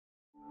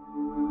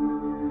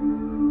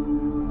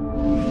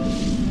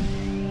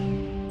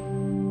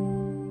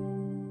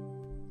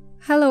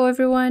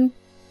everyone!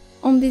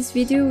 On this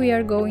video we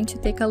are going to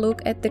take a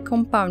look at the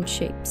compound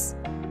shapes.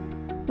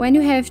 When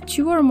you have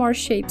two or more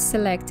shapes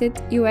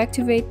selected, you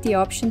activate the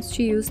options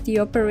to use the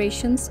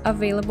operations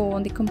available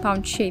on the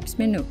Compound Shapes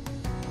menu.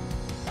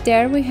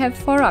 There we have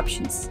four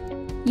options: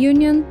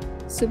 union,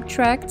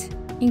 subtract,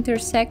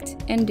 intersect,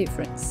 and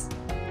difference.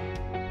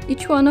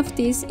 Each one of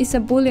these is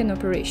a Boolean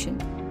operation.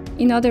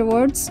 In other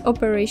words,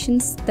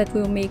 operations that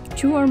will make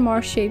two or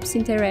more shapes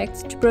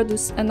interact to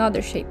produce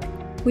another shape,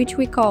 which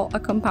we call a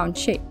compound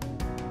shape.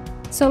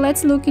 So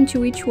let's look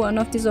into each one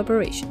of these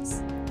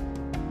operations.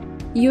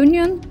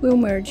 Union will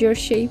merge your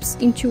shapes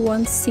into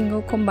one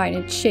single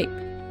combined shape.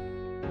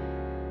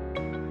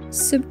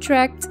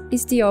 Subtract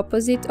is the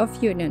opposite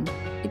of union.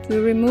 It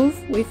will remove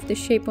with the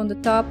shape on the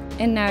top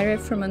an area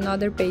from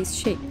another base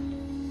shape.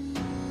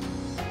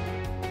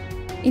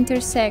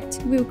 Intersect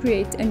will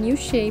create a new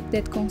shape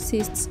that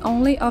consists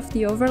only of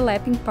the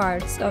overlapping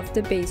parts of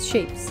the base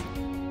shapes.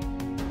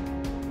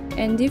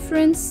 And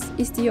difference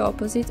is the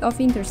opposite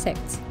of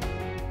intersect.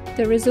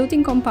 The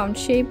resulting compound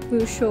shape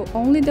will show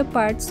only the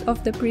parts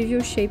of the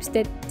previous shapes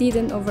that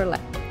didn't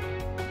overlap.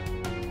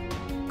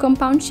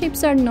 Compound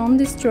shapes are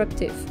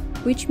non-destructive,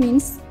 which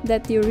means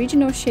that the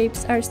original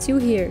shapes are still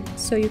here,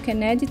 so you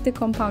can edit the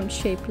compound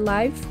shape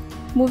live,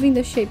 moving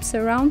the shapes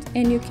around,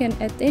 and you can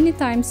at any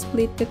time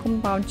split the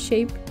compound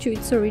shape to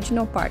its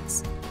original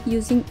parts,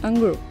 using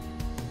ungroup.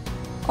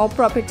 All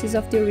properties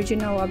of the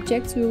original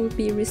objects will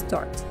be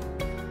restored.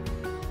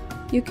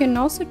 You can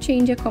also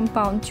change a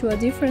compound to a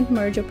different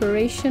merge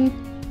operation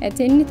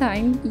at any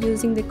time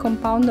using the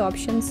compound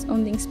options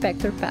on the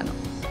inspector panel.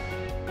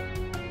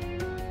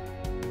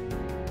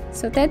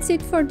 So that's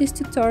it for this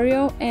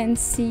tutorial, and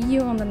see you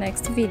on the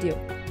next video.